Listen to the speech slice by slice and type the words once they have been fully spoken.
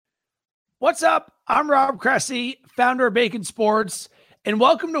What's up? I'm Rob Cressy, founder of Bacon Sports, and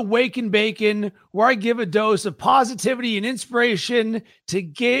welcome to Wake and Bacon, where I give a dose of positivity and inspiration to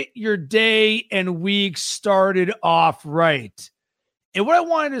get your day and week started off right. And what I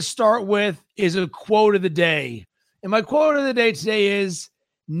wanted to start with is a quote of the day. And my quote of the day today is,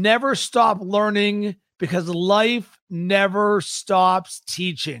 never stop learning because life never stops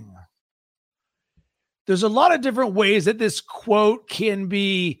teaching. There's a lot of different ways that this quote can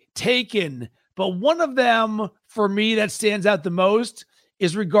be taken, but one of them for me that stands out the most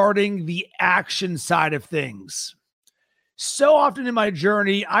is regarding the action side of things. So often in my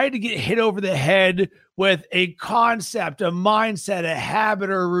journey, I had to get hit over the head with a concept, a mindset, a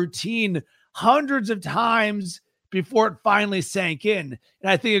habit, or a routine hundreds of times before it finally sank in.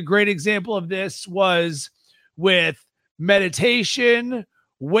 And I think a great example of this was with meditation,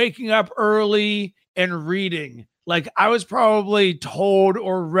 waking up early, and reading. Like, I was probably told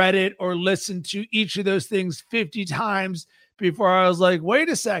or read it or listened to each of those things 50 times before I was like, wait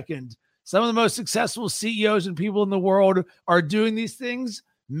a second. Some of the most successful CEOs and people in the world are doing these things.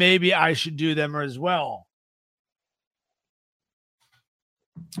 Maybe I should do them as well.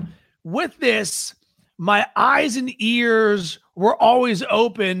 With this, my eyes and ears were always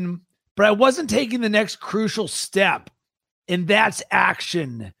open, but I wasn't taking the next crucial step, and that's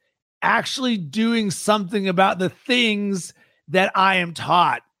action. Actually doing something about the things that I am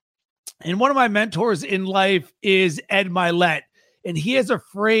taught. And one of my mentors in life is Ed Milet. And he has a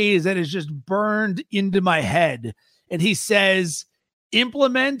phrase that is just burned into my head. And he says,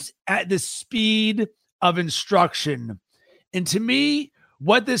 implement at the speed of instruction. And to me,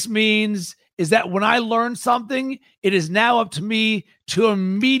 what this means is that when I learn something, it is now up to me to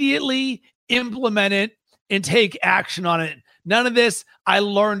immediately implement it and take action on it. None of this, I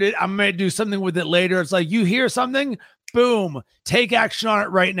learned it, I'm going to do something with it later. It's like, you hear something, boom, take action on it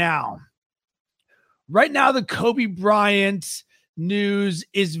right now. Right now, the Kobe Bryant news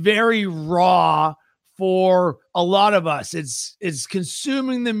is very raw for a lot of us. It's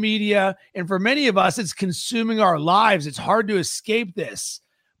consuming the media, and for many of us, it's consuming our lives. It's hard to escape this.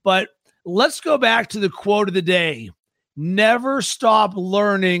 But let's go back to the quote of the day. Never stop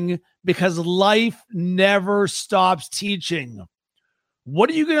learning because life never stops teaching.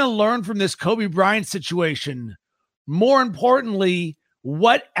 What are you going to learn from this Kobe Bryant situation? More importantly,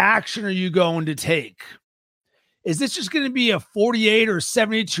 what action are you going to take? Is this just going to be a 48 or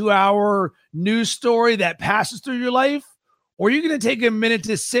 72 hour news story that passes through your life? Or are you going to take a minute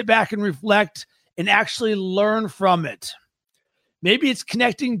to sit back and reflect and actually learn from it? Maybe it's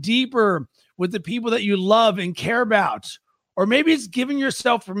connecting deeper with the people that you love and care about. Or maybe it's giving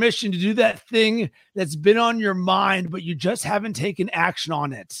yourself permission to do that thing that's been on your mind, but you just haven't taken action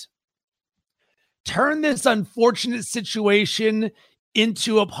on it. Turn this unfortunate situation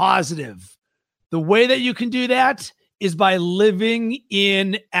into a positive. The way that you can do that is by living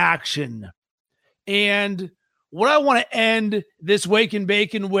in action. And what I want to end this Wake and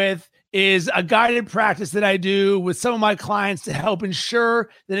Bacon with is a guided practice that I do with some of my clients to help ensure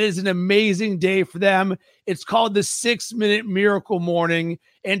that it is an amazing day for them. It's called the 6-Minute Miracle Morning.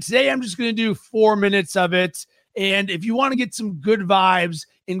 And today I'm just going to do 4 minutes of it. And if you want to get some good vibes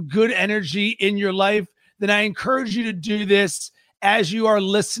and good energy in your life, then I encourage you to do this as you are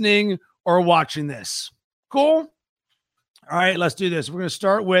listening or watching this. Cool? All right, let's do this. We're going to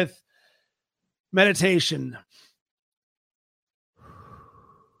start with meditation.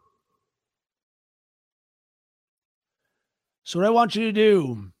 So what I want you to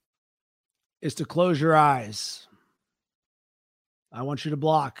do is to close your eyes. I want you to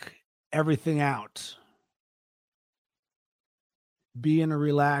block everything out. Be in a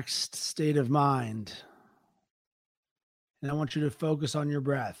relaxed state of mind. And I want you to focus on your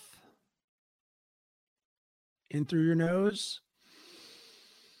breath. In through your nose,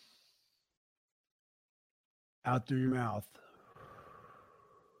 out through your mouth.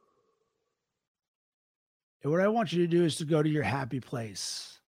 And what I want you to do is to go to your happy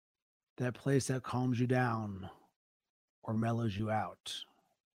place, that place that calms you down or mellows you out.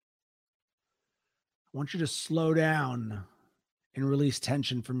 I want you to slow down and release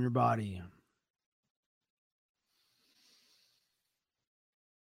tension from your body.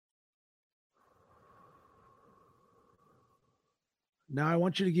 Now I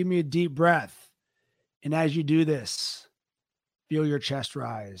want you to give me a deep breath. And as you do this, feel your chest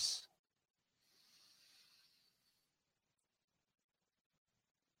rise.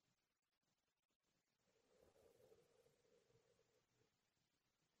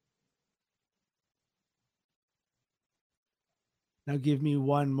 Now give me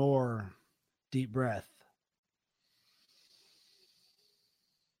one more deep breath.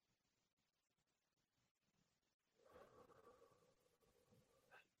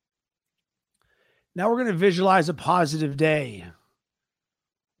 Now we're going to visualize a positive day.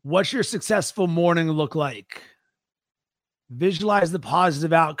 What's your successful morning look like? Visualize the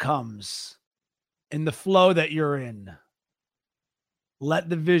positive outcomes and the flow that you're in. Let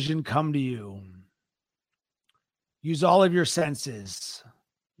the vision come to you. Use all of your senses,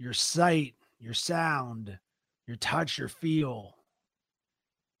 your sight, your sound, your touch, your feel.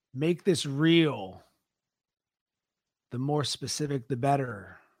 Make this real. The more specific, the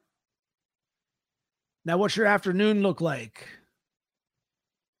better. Now, what's your afternoon look like?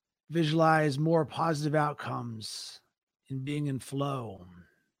 Visualize more positive outcomes and being in flow.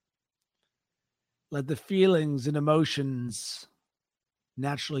 Let the feelings and emotions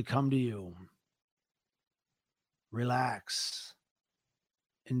naturally come to you. Relax.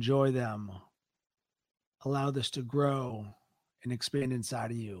 Enjoy them. Allow this to grow and expand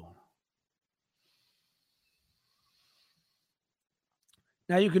inside of you.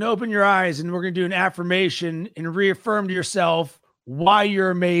 Now you can open your eyes and we're going to do an affirmation and reaffirm to yourself why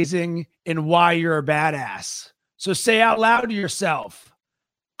you're amazing and why you're a badass. So say out loud to yourself,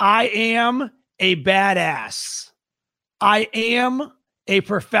 I am a badass. I am a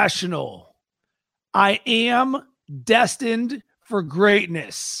professional. I am destined for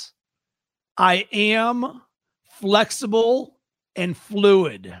greatness. I am flexible and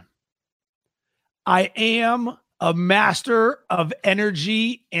fluid. I am a master of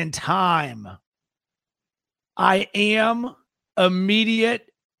energy and time. I am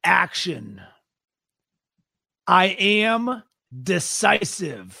immediate action. I am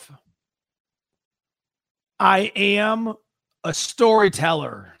decisive. I am a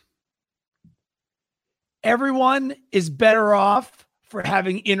storyteller. Everyone is better off for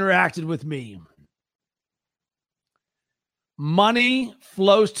having interacted with me. Money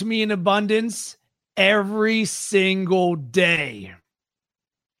flows to me in abundance every single day.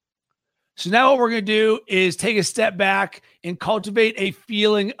 So now what we're going to do is take a step back and cultivate a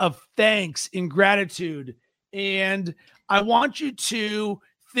feeling of thanks and gratitude. And I want you to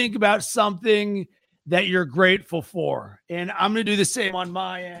think about something that you're grateful for. And I'm going to do the same on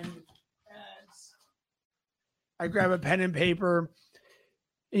my end. As I grab a pen and paper.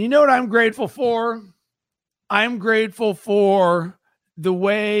 And you know what I'm grateful for? I'm grateful for the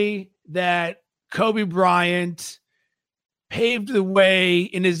way that Kobe Bryant paved the way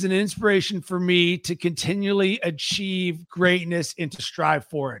and is an inspiration for me to continually achieve greatness and to strive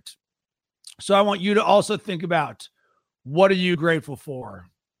for it. So I want you to also think about, what are you grateful for?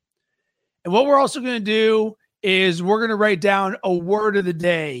 And what we're also going to do is we're going to write down a word of the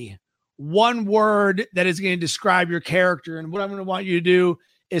day, one word that is going to describe your character. And what I'm going to want you to do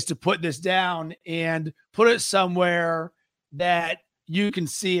is to put this down and put it somewhere that you can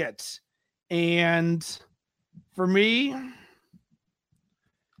see it. And for me,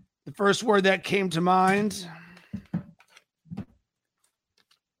 the first word that came to mind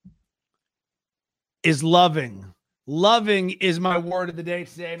is loving. Loving is my word of the day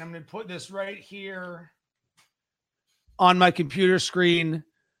today. And I'm going to put this right here on my computer screen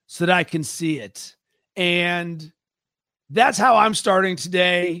so that I can see it. And that's how I'm starting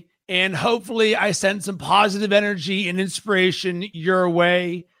today. And hopefully I send some positive energy and inspiration your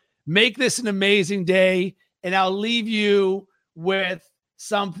way. Make this an amazing day. And I'll leave you with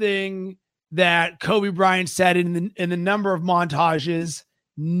something that Kobe Bryant said in the number of montages: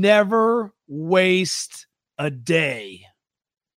 never waste a day.